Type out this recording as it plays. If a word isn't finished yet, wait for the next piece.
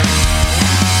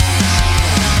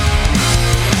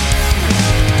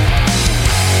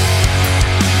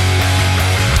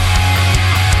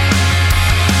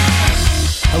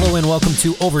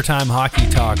to Overtime Hockey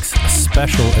Talk's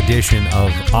special edition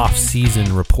of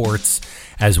off-season reports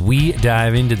as we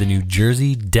dive into the New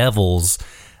Jersey Devils,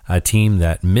 a team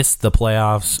that missed the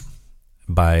playoffs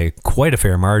by quite a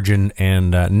fair margin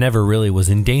and never really was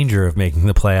in danger of making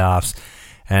the playoffs.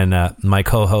 And my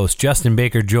co-host Justin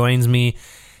Baker joins me.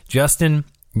 Justin,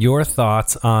 your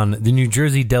thoughts on the New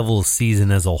Jersey Devils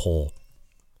season as a whole?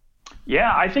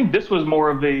 Yeah, I think this was more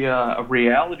of a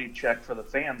reality check for the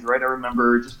fans, right? I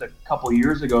remember just a couple of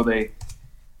years ago they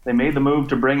made the move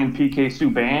to bring in PK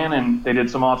Subban, and they did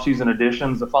some offseason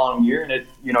additions the following year, and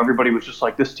everybody was just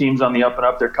like, this team's on the up and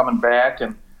up, they're coming back,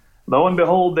 and lo and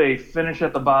behold, they finish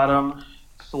at the bottom,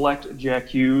 select Jack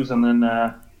Hughes, and then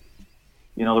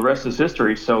the rest is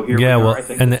history. So here we are. Well, I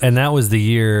think and that was the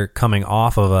year coming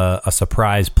off of a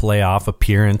surprise playoff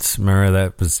appearance. Remember,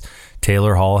 that was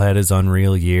Taylor Hall had his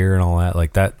unreal year and all that.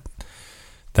 Like that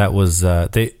was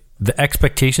the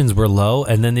expectations were low,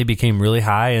 and then they became really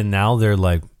high, and now they're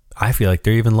like, I feel like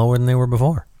they're even lower than they were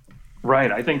before.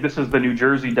 Right. I think this is the New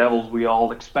Jersey Devils we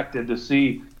all expected to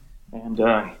see, and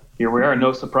here we are.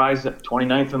 No surprise at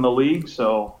 29th in the league.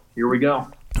 So here we go.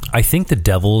 I think the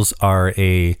Devils are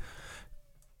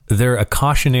they're a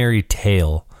cautionary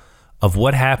tale of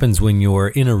what happens when you're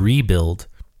in a rebuild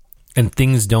and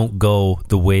things don't go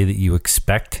the way that you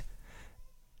expect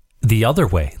the other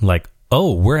way. Like,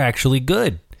 oh, we're actually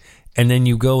good. And then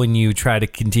you go and you try to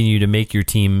continue to make your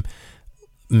team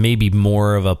maybe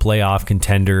more of a playoff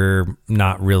contender,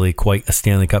 not really quite a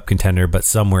Stanley Cup contender, but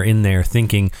somewhere in there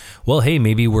thinking, well, hey,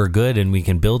 maybe we're good and we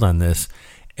can build on this.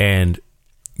 And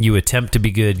you attempt to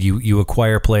be good. You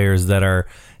acquire players that are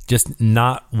just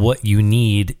not what you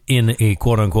need in a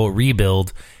quote-unquote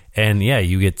rebuild. And, yeah,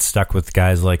 you get stuck with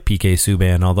guys like PK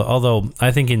Subban, although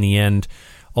I think in the end,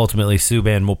 ultimately,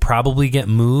 Subban will probably get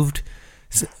moved.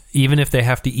 Even if they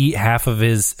have to eat half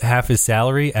his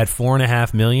salary at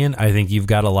 $4.5 million, I think you've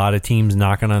got a lot of teams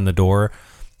knocking on the door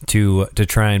to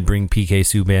try and bring PK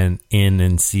Subban in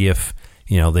and see if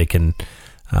they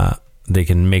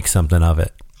can make something of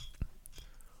it.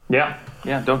 Yeah,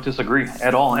 don't disagree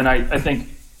at all. And I think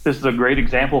this is a great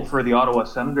example for the Ottawa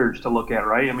Senators to look at,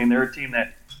 right? I mean, they're a team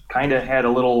that kind of had a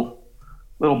little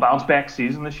bounce back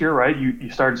season this year, right? You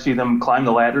started to see them climb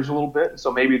the ladders a little bit,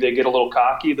 so maybe they get a little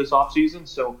cocky this offseason.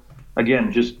 So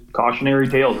again, just cautionary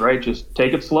tales, right? Just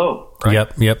take it slow. Right?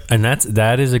 Yep. And that's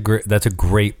a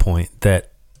great point,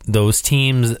 that those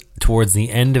teams towards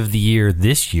the end of the year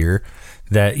this year,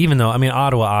 that even though, I mean,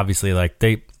 Ottawa obviously, like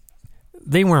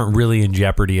they weren't really in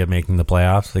jeopardy of making the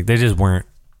playoffs. Like they just weren't.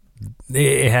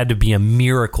 It had to be a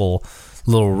miracle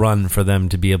little run for them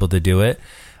to be able to do it.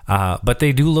 But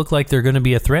they do look like they're going to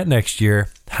be a threat next year.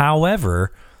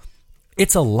 However,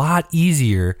 it's a lot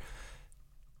easier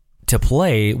to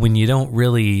play when you don't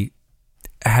really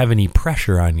have any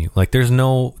pressure on you. Like there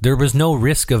was no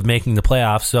risk of making the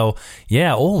playoffs. So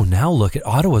yeah, now look at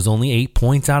Ottawa's only 8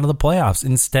 points out of the playoffs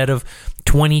instead of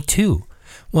 22.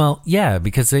 Well, yeah,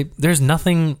 because there's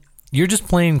nothing. You're just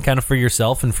playing kind of for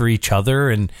yourself and for each other,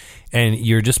 and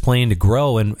you're just playing to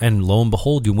grow, and lo and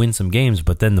behold, you win some games.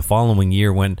 But then the following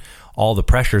year, when all the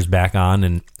pressure's back on,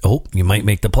 and you might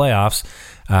make the playoffs,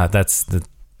 that's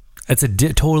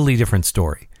a totally different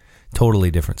story. Totally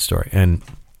different story. And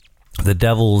the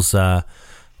Devils, I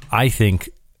think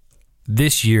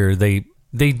this year they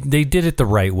did it the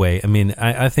right way. I mean,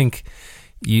 I think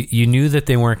you knew that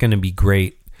they weren't going to be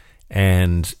great,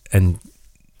 and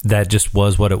that just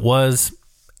was what it was,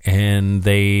 and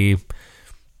they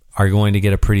are going to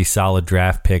get a pretty solid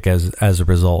draft pick as a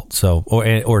result. So,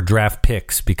 or draft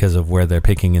picks because of where they're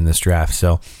picking in this draft.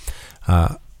 So,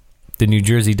 the New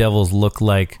Jersey Devils look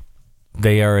like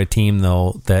they are a team,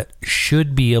 though, that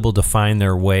should be able to find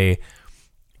their way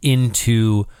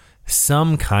into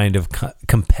some kind of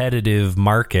competitive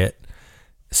market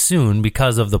soon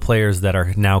because of the players that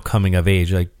are now coming of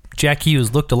age. Like Jack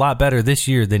Hughes looked a lot better this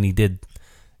year than he did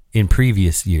in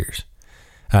previous years,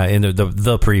 in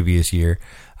the previous year.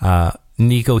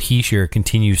 Nico Hischier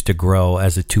continues to grow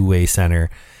as a two-way center.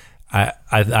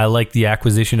 I like the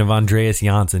acquisition of Andreas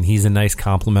Janssen. He's a nice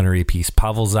complementary piece.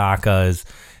 Pavel Zacha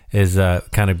is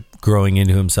kind of growing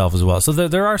into himself as well. So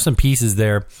there are some pieces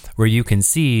there where you can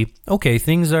see, okay,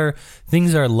 things are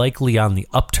likely on the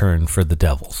upturn for the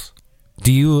Devils.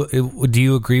 Do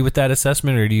you agree with that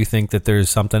assessment, or do you think that there's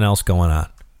something else going on?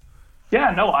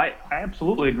 Yeah, no, I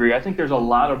absolutely agree. I think there's a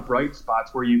lot of bright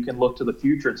spots where you can look to the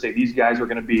future and say these guys are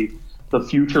going to be the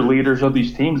future leaders of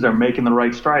these teams. They're making the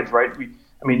right strides, right?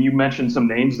 You mentioned some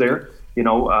names there.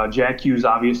 Jack Hughes,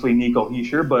 obviously, Nico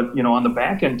Hischier, but, on the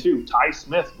back end, too, Ty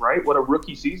Smith, right? What a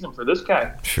rookie season for this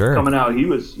guy. Sure. Coming out, he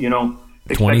was,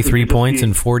 23 points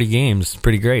in 40 games.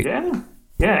 Pretty great. Yeah.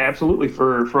 Yeah, absolutely.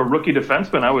 For a rookie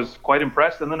defenseman, I was quite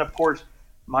impressed. And then, of course,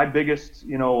 my biggest,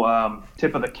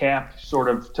 tip of the cap sort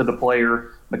of to the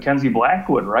player, Mackenzie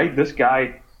Blackwood, right? This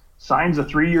guy signs a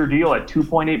 3-year deal at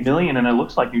 $2.8 million, and it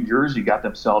looks like New Jersey got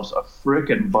themselves a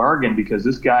frickin' bargain because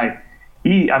this guy,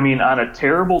 on a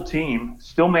terrible team,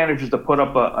 still manages to put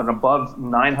up an above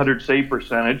 900 save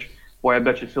percentage. Boy, I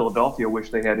bet you Philadelphia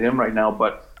wish they had him right now.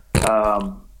 But,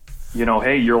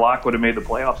 hey, your lock would have made the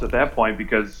playoffs at that point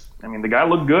because, the guy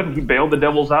looked good and he bailed the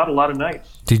Devils out a lot of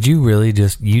nights. Did you really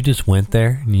you just went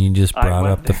there and you just brought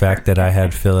up the fact that I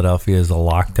had Philadelphia as a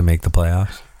lock to make the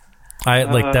playoffs?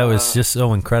 That was just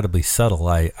so incredibly subtle.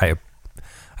 I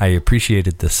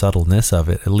appreciated the subtleness of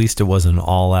it. At least it wasn't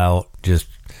all out just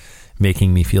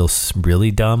making me feel really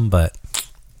dumb, but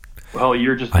well,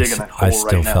 you're just digging a hole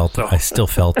right now. I still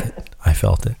felt it. I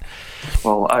felt it.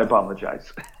 Well, I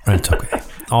apologize. It's okay.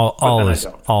 All is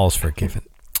forgiven.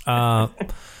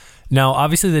 Now,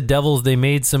 obviously, the Devils, they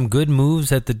made some good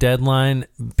moves at the deadline,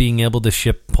 being able to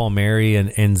ship Palmieri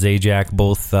and Zajac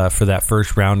both for that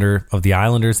first rounder of the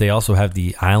Islanders. They also have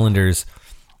the Islanders'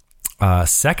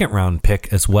 second round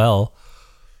pick as well.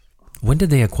 When did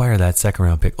they acquire that second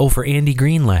round pick? Oh, for Andy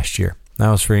Green last year. That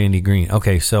was for Andy Green.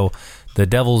 Okay, so the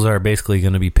Devils are basically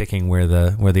going to be picking where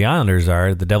the Islanders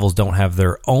are. The Devils don't have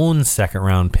their own second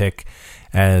round pick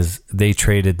as they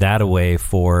traded that away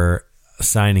for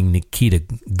signing Nikita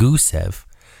Gusev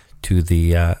to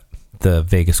the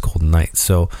Vegas Golden Knights.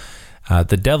 So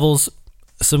the Devils,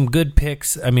 some good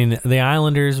picks. The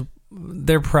Islanders,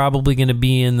 they're probably going to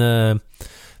be in the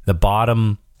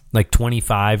bottom, like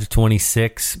 25,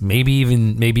 26, maybe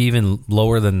even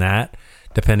lower than that,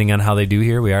 depending on how they do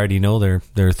here. We already know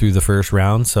they're through the first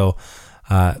round, so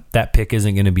that pick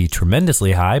isn't going to be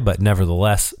tremendously high, but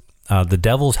nevertheless, the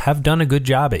Devils have done a good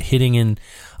job at hitting in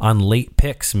on late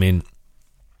picks.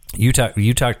 You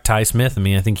talked Ty Smith.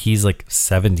 I think he's like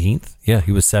 17th. Yeah,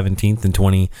 he was 17th in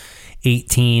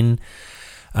 2018.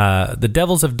 The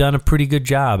Devils have done a pretty good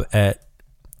job at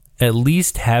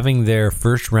least having their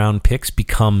first round picks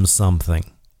become something.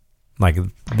 Like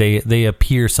they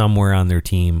appear somewhere on their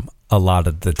team a lot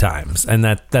of the times, and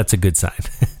that's a good sign.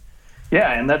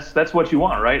 Yeah, and that's what you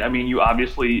want, right? You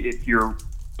obviously, if you're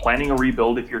planning a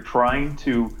rebuild, if you're trying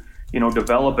to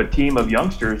develop a team of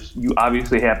youngsters, you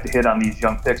obviously have to hit on these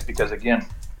young picks because, again,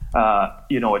 a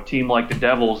team like the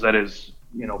Devils that is,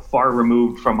 far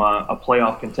removed from a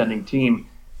playoff contending team,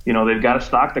 they've got to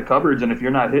stock the cupboards. And if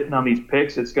you're not hitting on these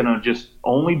picks, it's going to just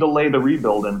only delay the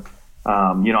rebuild. And,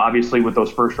 obviously with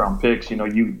those first round picks,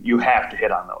 you have to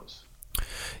hit on those.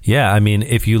 Yeah.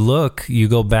 If you look, you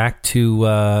go back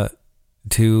to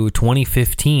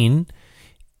 2015,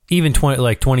 even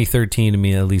 2013 to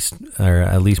me, at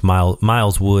least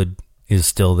Miles Wood is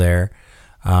still there.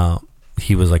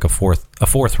 He was like a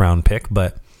fourth round pick,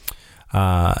 but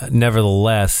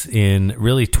nevertheless, in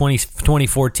really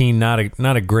 2014, not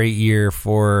a great year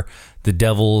for the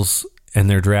Devils and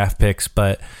their draft picks.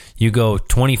 But you go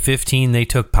 2015, they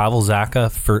took Pavel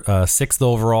Zacha for 6th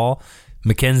overall,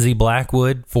 Mackenzie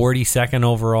Blackwood 42nd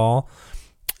overall,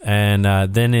 and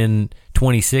then in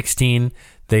 2016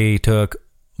 they took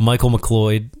Michael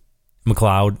McLeod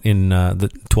in the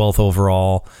 12th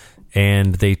overall,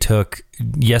 and they took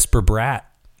Jesper Bratt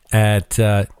at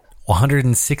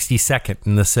 162nd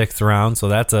in the 6th round. So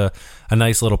that's a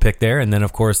nice little pick there. And then,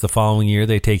 of course, the following year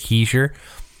they take Hischier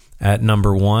at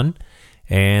number 1.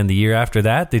 And the year after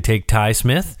that, they take Ty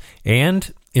Smith.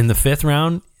 And in the 5th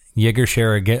round, Yegor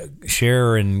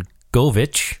Sharangovich,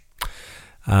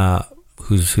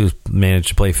 who's managed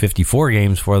to play 54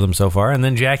 games for them so far, and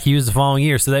then Jack Hughes the following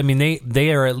year. So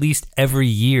they are at least every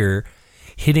year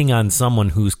hitting on someone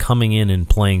who's coming in and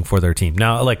playing for their team.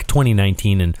 Now, like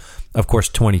 2019 and of course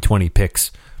 2020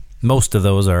 picks, most of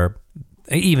those are,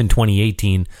 even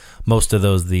 2018, most of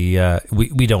those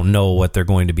we don't know what they're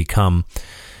going to become,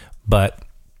 but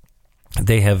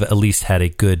they have at least had a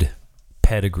good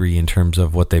pedigree in terms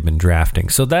of what they've been drafting.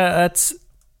 So that's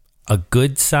a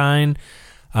good sign.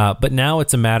 But now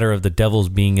it's a matter of the Devils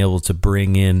being able to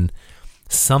bring in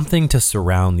something to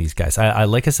surround these guys.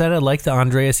 Like I said, I like the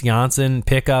Andreas Janssen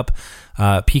pickup.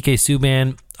 PK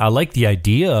Subban, I like the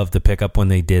idea of the pickup when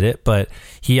they did it, but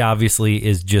he obviously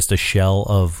is just a shell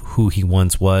of who he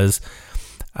once was.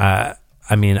 I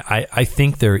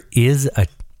think there is a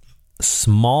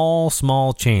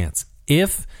small chance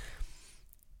if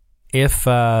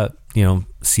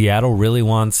Seattle really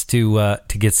wants to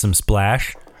get some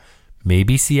splash,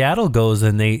 maybe Seattle goes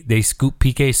and they scoop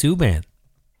PK Subban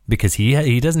because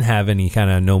he doesn't have any kind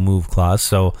of no move clause.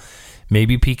 So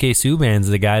maybe PK Subban's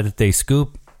the guy that they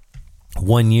scoop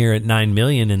 1 year at $9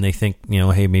 million, and they think,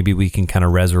 hey, maybe we can kind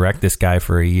of resurrect this guy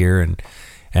for a year, and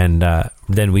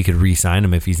then we could re-sign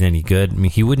him if he's any good. I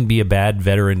mean, he wouldn't be a bad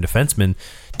veteran defenseman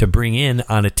to bring in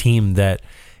on a team that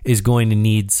is going to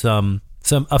need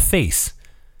a face.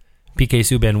 PK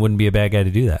Subban wouldn't be a bad guy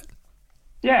to do that.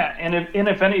 Yeah, and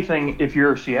if anything, if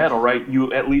you're Seattle, right,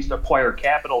 you at least acquire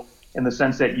capital in the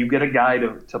sense that you get a guy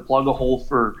to plug a hole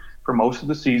for most of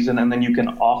the season, and then you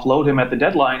can offload him at the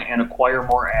deadline and acquire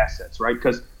more assets, right?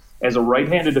 Because as a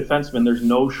right-handed defenseman, there's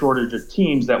no shortage of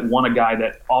teams that want a guy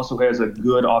that also has a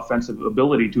good offensive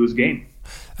ability to his game.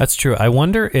 That's true. I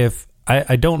wonder if,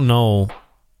 I don't know,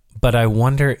 but I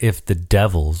wonder if the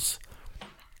Devils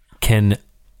can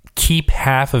keep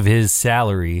half of his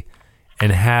salary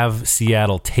and have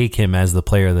Seattle take him as the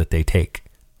player that they take.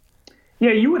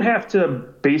 Yeah, you would have to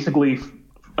basically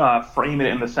frame it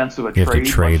in the sense of a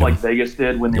trade, much like Vegas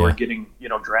did when they were getting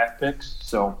draft picks.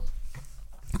 So,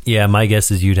 yeah, my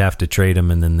guess is you'd have to trade him,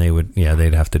 and then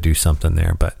they'd have to do something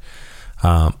there. But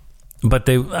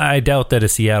I doubt that a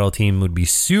Seattle team would be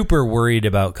super worried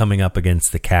about coming up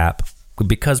against the cap,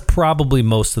 because probably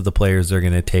most of the players they're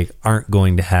going to take aren't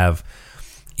going to have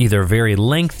either very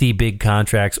lengthy big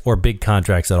contracts or big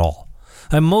contracts at all.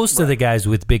 And most of the guys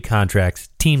with big contracts,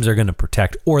 teams are going to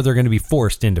protect, or they're going to be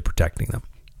forced into protecting them.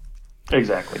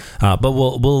 Exactly. But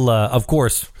we'll of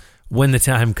course, when the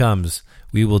time comes,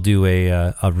 we will do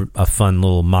a fun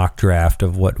little mock draft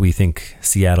of what we think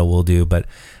Seattle will do. But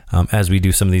as we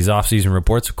do some of these offseason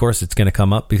reports, of course, it's going to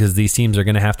come up because these teams are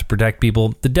going to have to protect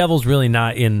people. The Devils really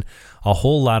not in a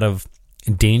whole lot of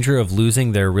danger of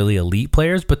losing their really elite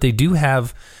players, but they do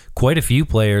have quite a few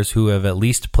players who have at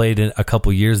least played in a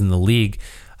couple years in the league.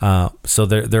 So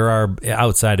there are,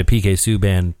 outside of PK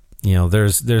Subban,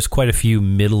 there's quite a few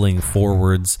middling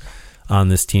forwards on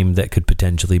this team that could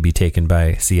potentially be taken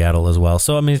by Seattle as well.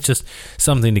 So, I mean, it's just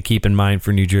something to keep in mind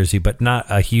for New Jersey, but not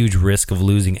a huge risk of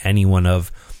losing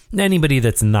anybody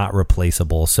that's not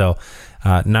replaceable. So,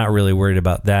 not really worried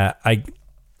about that.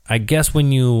 I guess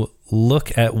when you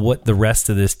look at what the rest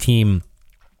of this team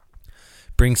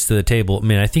brings to the table, I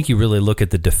mean, I think you really look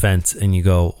at the defense and you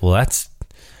go, well,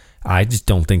 I just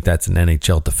don't think that's an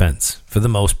NHL defense for the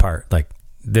most part. Like,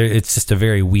 it's just a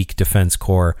very weak defense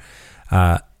core.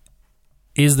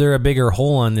 Is there a bigger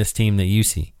hole on this team that you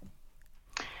see?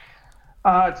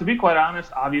 To be quite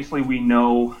honest, obviously we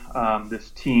know this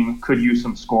team could use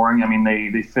some scoring. I mean,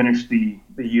 they finished the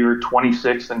year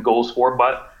 26th in goals for,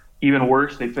 but even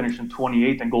worse, they finished in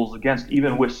 28th in goals against,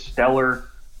 even with stellar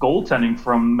goaltending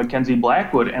from Mackenzie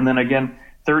Blackwood. And then again,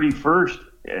 31st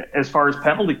as far as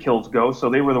penalty kills go.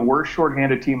 So they were the worst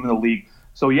shorthanded team in the league.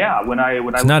 So yeah,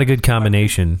 it's not a good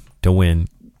combination to win.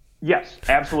 Yes,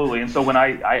 absolutely. And so when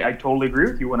I totally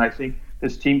agree with you when I think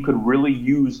this team could really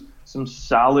use some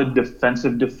solid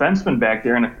defensive defensemen back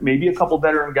there and maybe a couple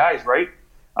veteran guys, right?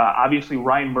 Obviously,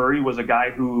 Ryan Murray was a guy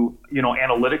who,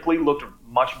 analytically looked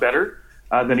much better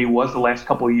than he was the last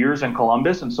couple of years in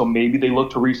Columbus. And so maybe they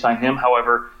look to re-sign him.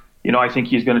 However, I think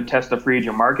he's going to test the free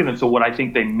agent market. And so what I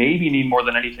think they maybe need more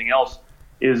than anything else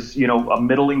is, a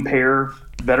middling pair,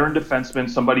 veteran defenseman,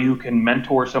 somebody who can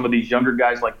mentor some of these younger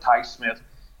guys like Ty Smith.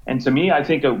 And to me, I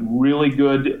think a really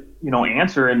good,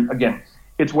 answer. And again,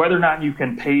 it's whether or not you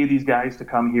can pay these guys to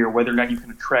come here, whether or not you can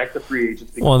attract the free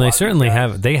agents. Well, they certainly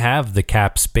have. They have the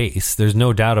cap space. There's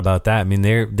no doubt about that. I mean,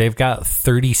 they've got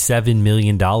 $37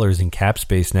 million in cap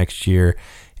space next year,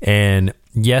 and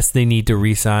yes, they need to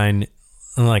re-sign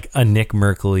like a Nick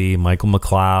Merkley, Michael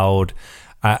McLeod.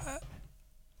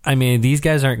 I mean, these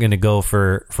guys aren't going to go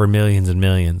for millions and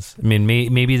millions. I mean,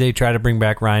 maybe they try to bring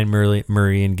back Ryan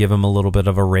Murray and give him a little bit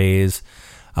of a raise.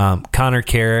 Connor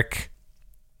Carrick.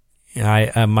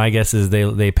 My guess is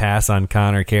they pass on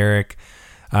Connor Carrick.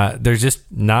 There's just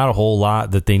not a whole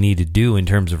lot that they need to do in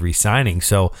terms of re-signing.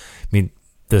 So, I mean,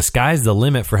 the sky's the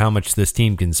limit for how much this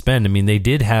team can spend. I mean, they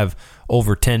did have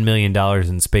over $10 million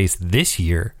in space this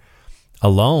year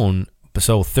alone.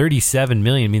 So $37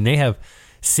 million. I mean, they have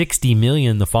 $60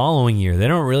 million the following year. They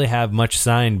don't really have much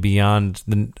signed beyond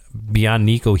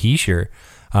Nico Hischier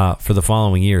for the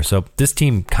following year. So this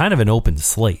team kind of an open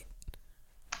slate.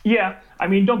 Yeah. I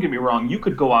mean, don't get me wrong. You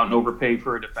could go out and overpay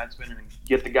for a defenseman and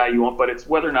get the guy you want, but it's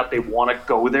whether or not they want to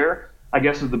go there, I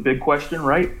guess, is the big question,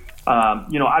 right?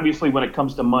 Obviously, when it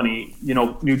comes to money,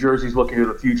 New Jersey's looking to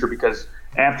the future because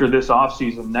after this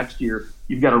offseason next year,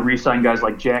 you've got to re-sign guys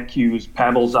like Jack Hughes,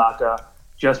 Pavel Zacha,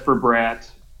 Jesper Bratt.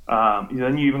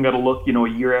 Then you even got to look, a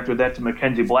year after that to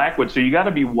Mackenzie Blackwood. So you got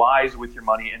to be wise with your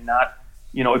money and not,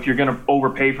 if you're going to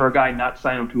overpay for a guy, not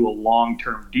sign him to a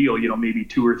long-term deal, maybe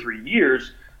 2 or 3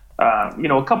 years.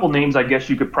 A couple names I guess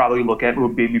you could probably look at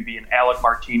would maybe be an Alec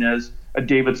Martinez, a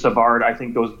David Savard. I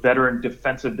think those veteran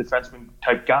defenseman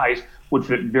type guys would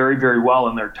fit very, very well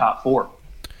in their top four.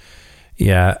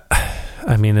 Yeah,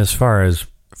 I mean, as far as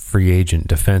free agent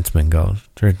defenseman goes,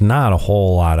 there's not a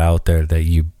whole lot out there that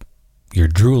you're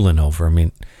drooling over. I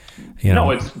mean,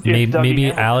 it's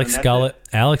maybe Alex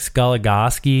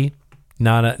Goligoski,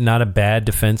 not a bad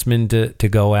defenseman to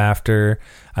go after.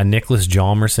 Nicholas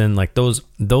Hjalmarsson, like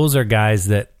those are guys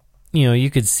that you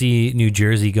could see New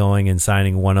Jersey going and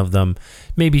signing one of them,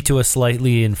 maybe to a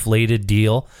slightly inflated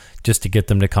deal just to get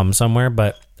them to come somewhere.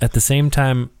 But at the same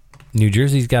time, New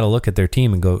Jersey's got to look at their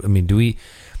team and go, I mean, do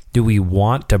we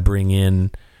want to bring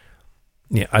in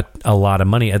a lot of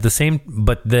money at the same,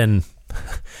 but then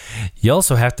you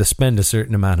also have to spend a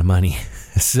certain amount of money.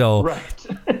 So, right.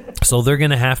 So they're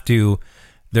going to have to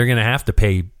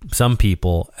pay some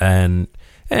people, and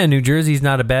New Jersey's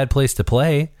not a bad place to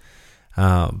play.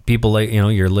 People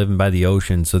you're living by the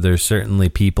ocean, so there's certainly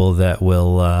people that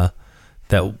will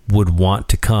that would want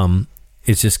to come.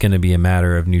 It's just going to be a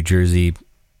matter of New Jersey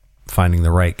finding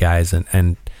the right guys,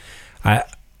 and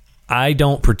I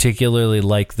don't particularly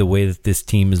like the way that this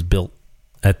team is built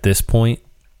at this point.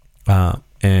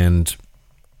 And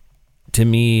to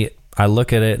me, I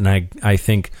look at it and I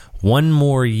think one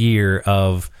more year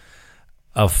of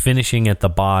finishing at the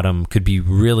bottom could be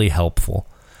really helpful.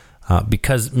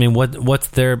 Because I mean, what's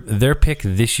their pick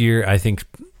this year? I think,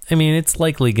 I mean, it's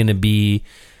likely going to be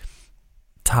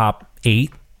top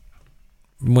 8.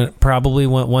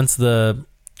 Once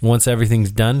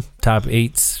everything's done, top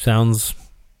 8 sounds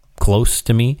close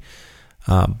to me.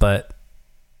 But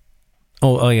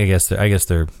I guess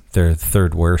they're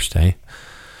third worst, eh?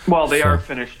 Well, they are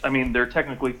finished. I mean, they're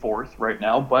technically 4th right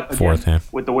now, but again, fourth, yeah.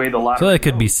 With the way the lottery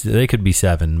they could be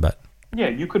 7, but yeah,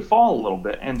 you could fall a little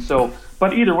bit. And so,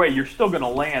 but either way, you're still going to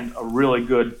land a really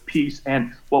good piece.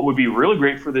 And what would be really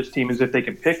great for this team is if they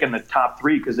can pick in the top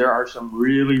 3, because there are some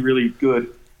really, really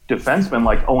good defensemen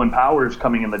like Owen Powers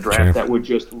coming in the draft. Sure. That would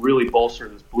just really bolster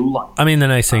this blue line. I mean, the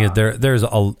nice thing is there's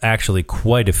actually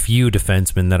quite a few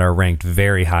defensemen that are ranked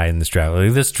very high in this draft.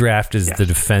 Like, this draft is the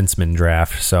defenseman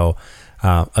draft, so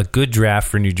a good draft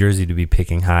for New Jersey to be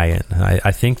picking high in.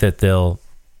 I think that they'll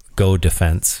go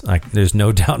defense. Like, there's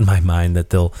no doubt in my mind that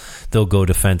they'll go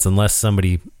defense unless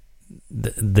somebody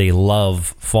they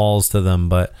love falls to them.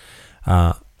 But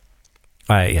I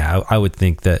would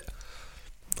think that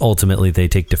ultimately they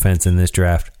take defense in this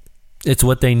draft. It's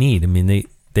what they need. I mean,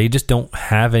 they just don't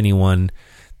have anyone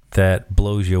that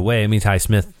blows you away. I mean, Ty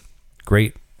Smith,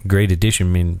 great addition. I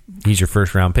mean, he's your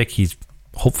first round pick.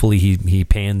 Hopefully he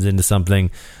pans into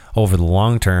something over the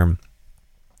long term.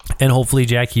 And hopefully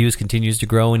Jack Hughes continues to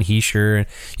grow, and you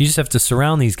just have to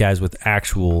surround these guys with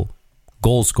actual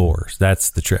goal scorers.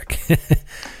 That's the trick.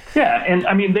 Yeah, and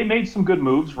I mean, they made some good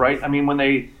moves, right? I mean, when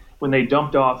they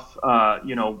dumped off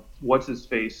what's his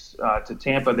face to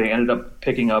Tampa, they ended up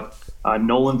picking up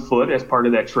Nolan Foote as part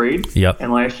of that trade. Yep.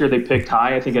 And last year they picked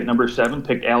high, I think at number 7,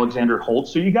 picked Alexander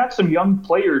Holtz. So you got some young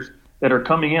players that are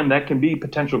coming in that can be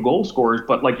potential goal scorers.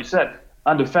 But like you said,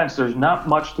 on defense, there's not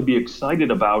much to be excited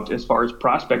about as far as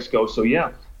prospects go. So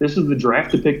yeah, this is the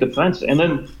draft to pick defense. And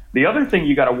then the other thing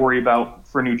you got to worry about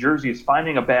for New Jersey is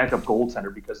finding a backup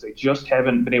goaltender, because they just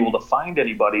haven't been able to find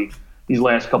anybody these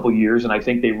last couple of years. And I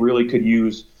think they really could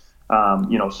use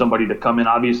somebody to come in.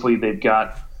 Obviously, they've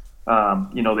got,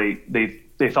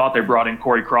 they thought they brought in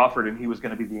Corey Crawford and he was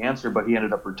going to be the answer, but he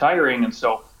ended up retiring. And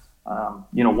so,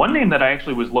 one name that I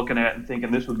actually was looking at and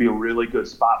thinking this would be a really good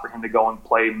spot for him to go and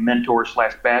play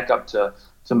mentor/backup to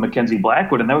Mackenzie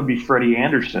Blackwood, and that would be Freddie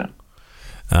Anderson.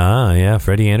 Ah, yeah,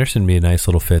 Freddie Anderson would be a nice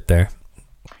little fit there.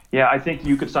 Yeah, I think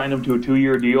you could sign him to a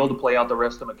 2-year deal to play out the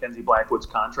rest of Mackenzie Blackwood's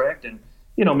contract, and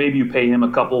maybe you pay him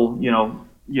a couple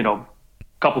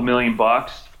million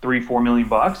bucks, $3-4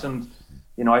 million,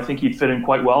 and I think he'd fit in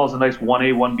quite well as a nice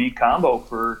 1A 1B combo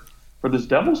for this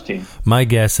Devils team. My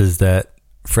guess is that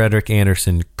Frederik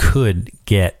Andersen could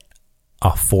get a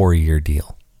 4-year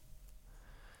deal.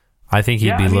 I think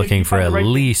he'd be looking for at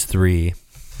least 3,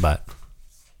 but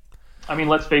I mean,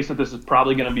 let's face it, this is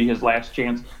probably going to be his last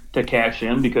chance to cash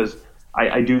in, because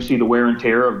I do see the wear and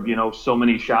tear of so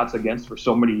many shots against for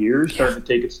so many years starting to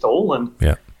take its toll, and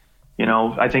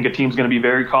I think a team's going to be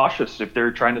very cautious if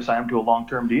they're trying to sign him to a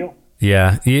long-term deal.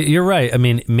 Yeah, you're right. I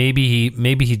mean, maybe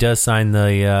he does sign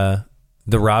the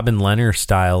Robin Lehner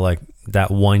style, like that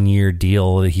 1-year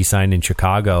deal that he signed in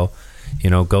Chicago.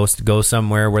 Go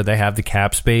somewhere where they have the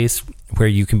cap space, where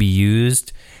you can be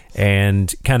used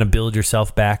and kind of build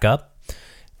yourself back up,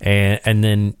 and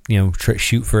then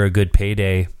shoot for a good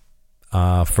payday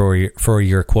for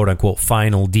your quote unquote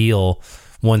final deal.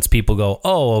 Once people go,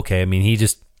 oh, okay. I mean,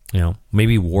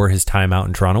 maybe wore his time out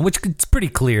in Toronto, which it's pretty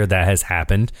clear that has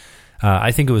happened.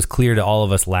 I think it was clear to all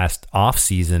of us last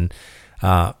offseason,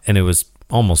 and it was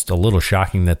almost a little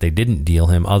shocking that they didn't deal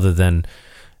him, other than,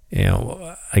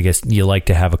 I guess you like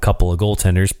to have a couple of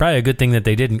goaltenders. Probably a good thing that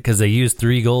they didn't, because they used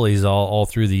 3 goalies all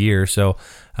through the year, so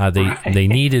they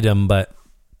needed him. But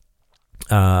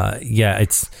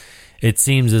it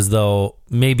seems as though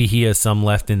maybe he has some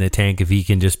left in the tank if he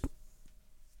can just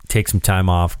take some time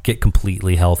off, get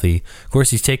completely healthy. Of course,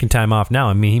 he's taking time off now.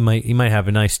 I mean, he might have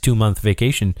a nice 2-month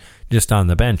vacation just on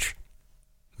the bench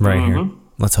right here.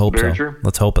 Let's hope Very so. True.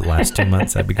 Let's hope it lasts 2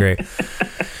 months. That'd be great.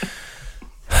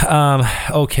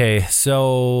 Okay,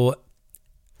 so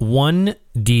one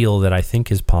deal that I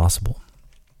think is possible.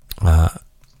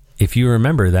 If you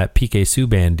remember, that PK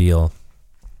Subban deal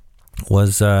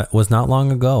was not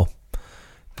long ago.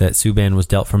 That Subban was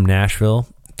dealt from Nashville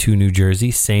to New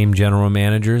Jersey, same general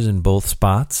managers in both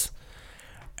spots.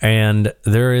 And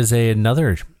there is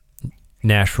another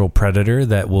Nashville Predator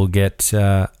that will get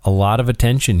a lot of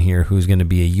attention here, who's going to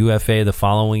be a UFA the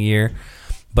following year,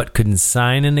 but could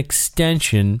sign an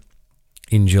extension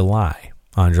in July,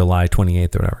 on July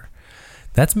 28th or whatever.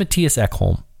 That's Matthias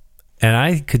Ekholm. And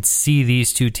I could see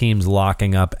these two teams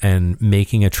locking up and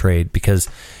making a trade, because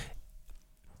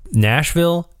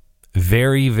Nashville,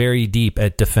 very, very deep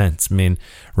at defense. I mean,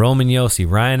 Roman Josi,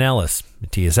 Ryan Ellis,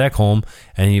 Matthias Ekholm,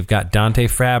 and you've got Dante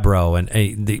Fabro, and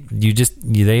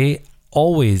they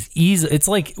always ease. It's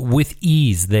like with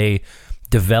ease they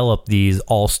develop these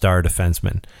all-star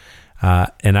defensemen,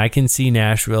 and I can see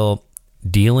Nashville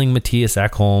dealing Matthias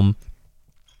Ekholm,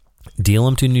 deal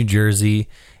him to New Jersey,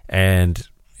 and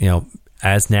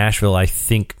as Nashville, I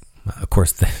think, of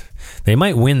course, they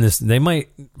might win this. They might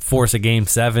force a Game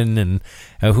 7, and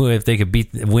if they could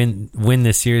win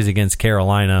this series against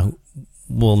Carolina,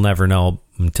 we'll never know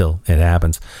until it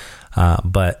happens.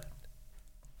 But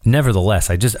nevertheless,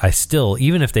 I still,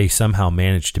 even if they somehow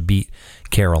manage to beat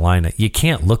Carolina, you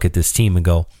can't look at this team and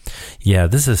go, yeah,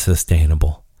 this is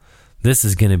sustainable. This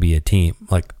is going to be a team.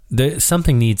 Like,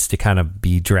 something needs to kind of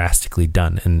be drastically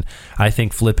done. And I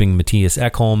think flipping Matthias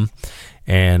Ekholm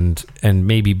and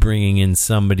maybe bringing in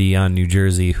somebody on New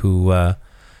Jersey who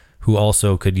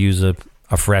also could use a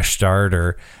fresh start,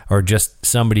 or just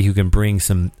somebody who can bring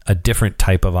a different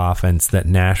type of offense that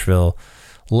Nashville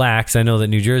lacks. I know that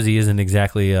New Jersey isn't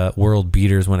exactly world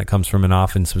beaters when it comes from an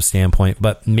offensive standpoint,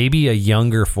 but maybe a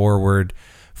younger forward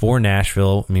for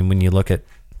Nashville. I mean, when you look at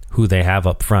who they have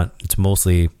up front, it's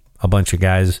mostly a bunch of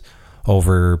guys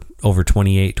over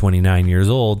 28, 29 years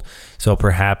old. So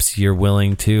perhaps you're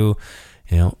willing to,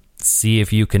 see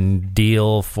if you can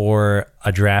deal for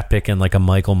a draft pick and like a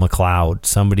Michael McLeod,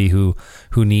 somebody who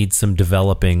needs some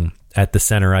developing at the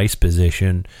center ice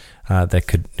position that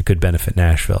could benefit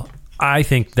Nashville. I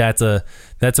think that's a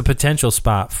potential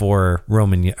spot for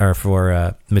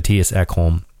Matthias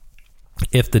Ekholm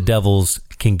if the Devils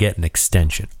can get an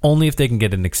extension. Only if they can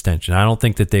get an extension. I don't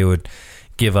think that they would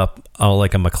give up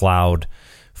like a McLeod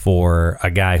for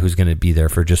a guy who's going to be there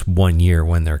for just 1 year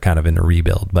when they're kind of in a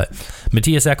rebuild. But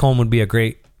Matthias Ekholm would be a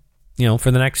great,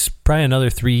 for the next probably another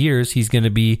 3 years, he's going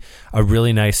to be a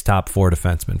really nice top 4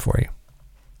 defenseman for you.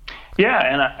 Yeah,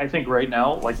 and I think right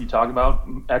now, like you talk about,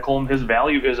 Ekholm, his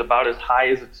value is about as high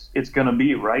as it's going to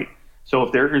be, right? So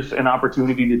if there's an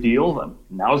opportunity to deal, then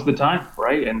now's the time,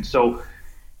 right? And so,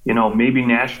 maybe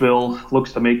Nashville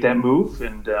looks to make that move,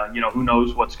 and, who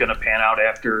knows what's going to pan out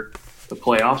after the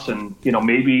playoffs. And,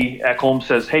 maybe Ekholm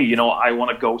says, hey, I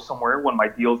want to go somewhere when my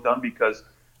deal's done, because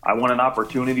I want an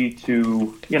opportunity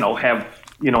to, have,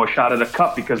 a shot at a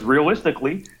cup, because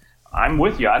realistically, I'm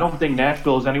with you. I don't think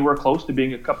Nashville is anywhere close to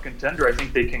being a cup contender. I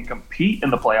think they can compete in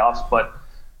the playoffs, but,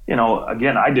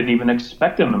 again, I didn't even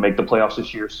expect them to make the playoffs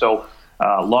this year. So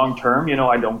long term,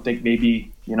 I don't think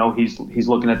maybe, he's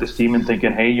looking at this team and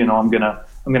thinking, hey, I'm gonna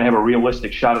have a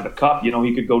realistic shot at a cup.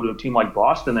 He could go to a team like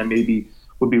Boston that maybe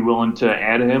would be willing to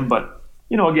add him. But,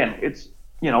 again, it's,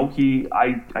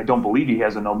 I don't believe he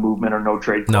has a no movement or no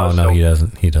trade clause. No, he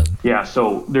doesn't. Yeah,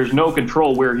 so there's no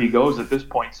control where he goes at this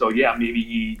point. So, yeah, maybe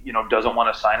he, doesn't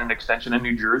want to sign an extension in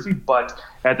New Jersey. But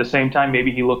at the same time,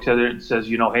 maybe he looks at it and says,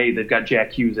 hey, they've got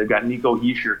Jack Hughes, they've got Nico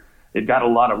Hischier. They've got a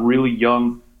lot of really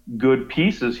young, good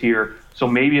pieces here. So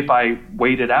maybe if I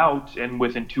wait it out and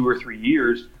within 2 or 3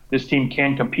 years, this team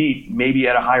can compete maybe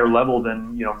at a higher level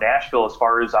than, Nashville as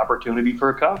far as opportunity for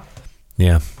a cup.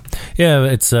 Yeah. Yeah,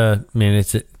 it's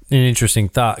it's an interesting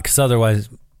thought, because otherwise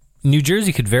New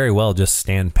Jersey could very well just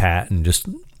stand pat and just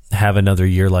have another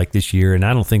year like this year, and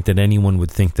I don't think that anyone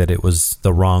would think that it was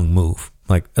the wrong move.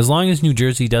 Like, as long as New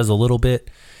Jersey does a little bit,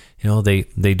 They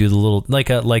do the little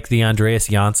like the Andreas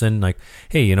Janssen, like,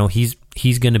 hey,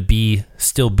 he's going to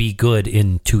still be good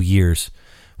in 2 years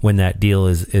when that deal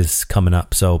is coming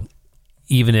up. So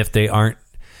even if they aren't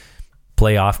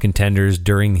playoff contenders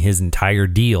during his entire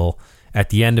deal, at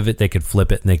the end of it they could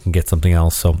flip it and they can get something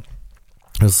else. So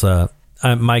it's,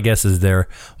 my guess is they're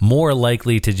more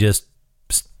likely to just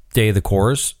stay the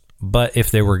course. But if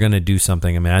they were going to do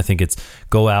something, I mean, I think it's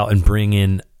go out and bring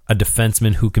in a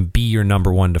defenseman who can be your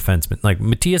number one defenseman. Like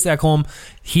Mattias Ekholm,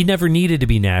 he never needed to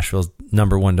be Nashville's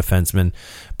number one defenseman,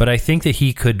 but I think that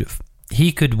he could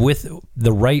with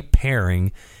the right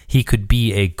pairing, he could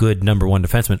be a good number one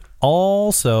defenseman.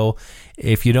 Also,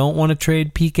 if you don't want to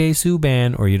trade PK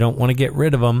Subban or you don't want to get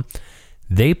rid of him,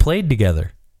 they played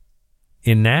together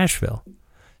in Nashville.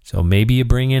 So maybe you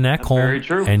bring in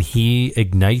Ekholm and he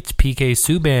ignites PK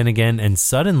Subban again, and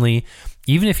suddenly,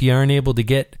 even if you aren't able to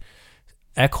get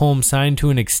Ekholm signed to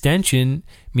an extension,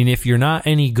 I mean, if you're not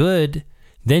any good,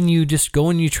 then you just go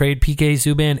and you trade PK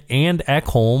Subban and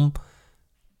Ekholm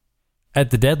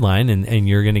at the deadline, and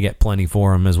you're going to get plenty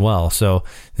for him as well. So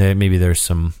maybe there's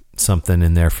something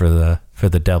in there for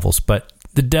the Devils. But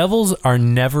the Devils are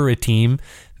never a team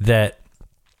that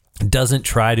doesn't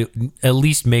try to at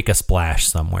least make a splash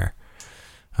somewhere.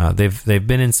 They've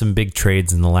been in some big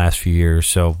trades in the last few years,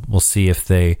 so we'll see if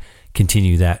they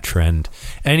continue that trend.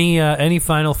 Any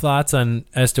final thoughts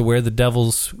as to where the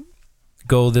Devils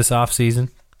go this offseason?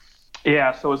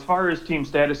 Yeah, so as far as team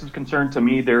status is concerned, to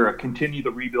me, they're a continue the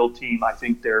rebuild team. I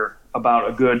think they're about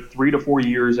a good 3 to 4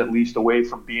 years at least away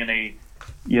from being a,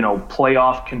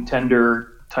 playoff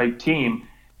contender type team.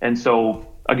 And so,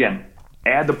 again,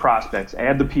 add the prospects,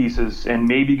 add the pieces, and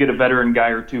maybe get a veteran guy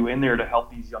or two in there to help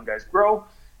these young guys grow,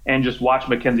 and just watch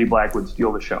Mackenzie Blackwood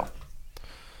steal the show.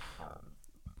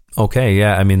 Okay,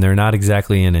 yeah. I mean, they're not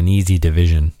exactly in an easy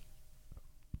division.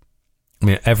 I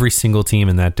mean, every single team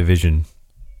in that division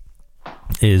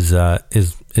is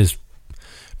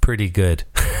pretty good.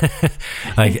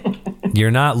 Like, you're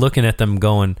not looking at them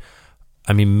going,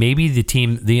 I mean, maybe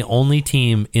the only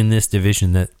team in this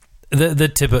division that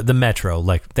the Metro,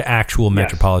 like the actual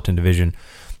Metropolitan Division,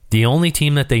 the only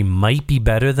team that they might be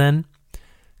better than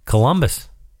Columbus.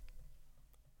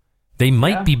 They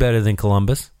might be better than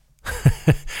Columbus.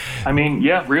 I mean,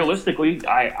 yeah, realistically,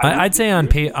 I'd say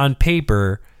on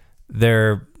paper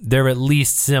they're at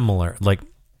least similar. Like,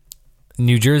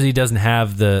 New Jersey doesn't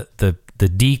have the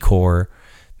D-core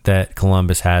that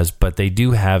Columbus has, but they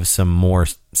do have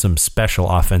some special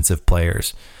offensive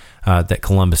players that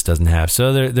Columbus doesn't have.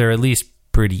 So they're at least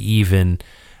pretty even.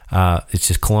 It's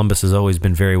just Columbus has always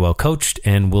been very well coached,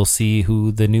 and we'll see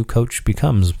who the new coach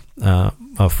becomes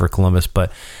for Columbus.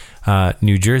 But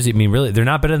New Jersey, I mean, really, they're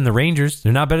not better than the Rangers.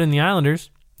 They're not better than the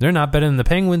Islanders. They're not better than the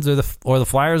Penguins or the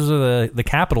Flyers or the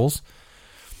Capitals.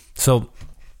 So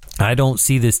I don't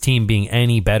see this team being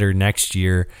any better next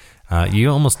year.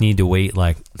 You almost need to wait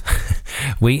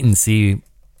and see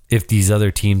if these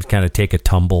other teams kind of take a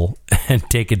tumble and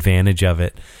take advantage of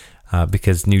it,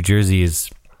 because New Jersey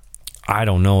I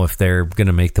don't know if they're going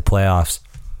to make the playoffs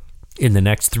in the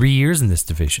next 3 years in this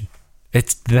division.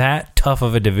 It's that tough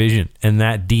of a division and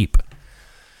that deep.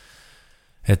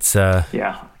 It's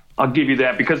yeah, I'll give you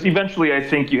that, because eventually I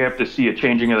think you have to see a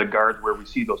changing of the guard where we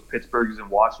see those Pittsburghs and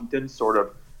Washingtons sort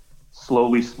of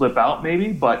slowly slip out,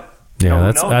 maybe. But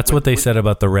yeah, that's what they said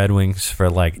about the Red Wings for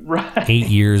like 8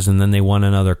 years, and then they won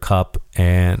another cup.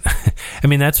 And I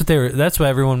mean, that's what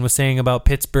everyone was saying about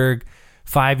Pittsburgh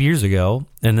 5 years ago,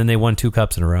 and then they won 2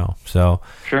 cups in a row. So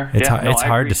sure, it's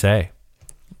hard to say.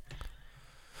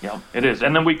 Yeah, it is.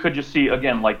 And then we could just see,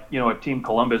 again, a Team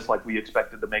Columbus, like we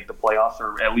expected to make the playoffs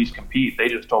or at least compete. They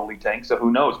just totally tanked. So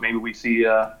who knows? Maybe we see,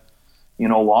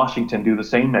 Washington do the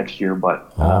same next year.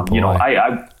 But,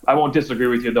 I won't disagree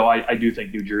with you, though. I do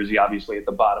think New Jersey, obviously, at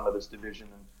the bottom of this division.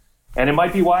 And it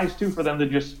might be wise, too, for them to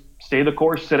just stay the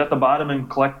course, sit at the bottom and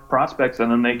collect prospects,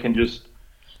 and then they can just,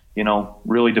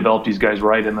 really develop these guys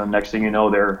right. And the next thing you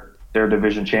know, they're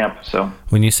division champ. So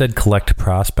when you said collect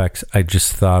prospects, I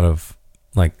just thought of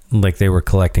like they were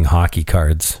collecting hockey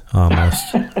cards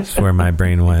almost. That's where my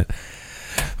brain went.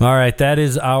 All right, that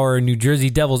is our New Jersey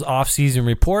Devils off-season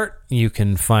report. You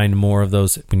can find more of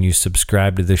those when you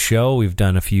subscribe to the show. We've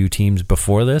done a few teams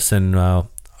before this, and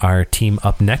our team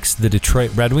up next, the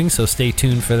Detroit Red Wings, so stay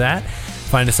tuned for that.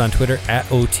 Find us on Twitter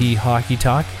 @OT Hockey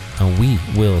Talk, and we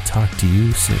will talk to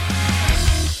you soon.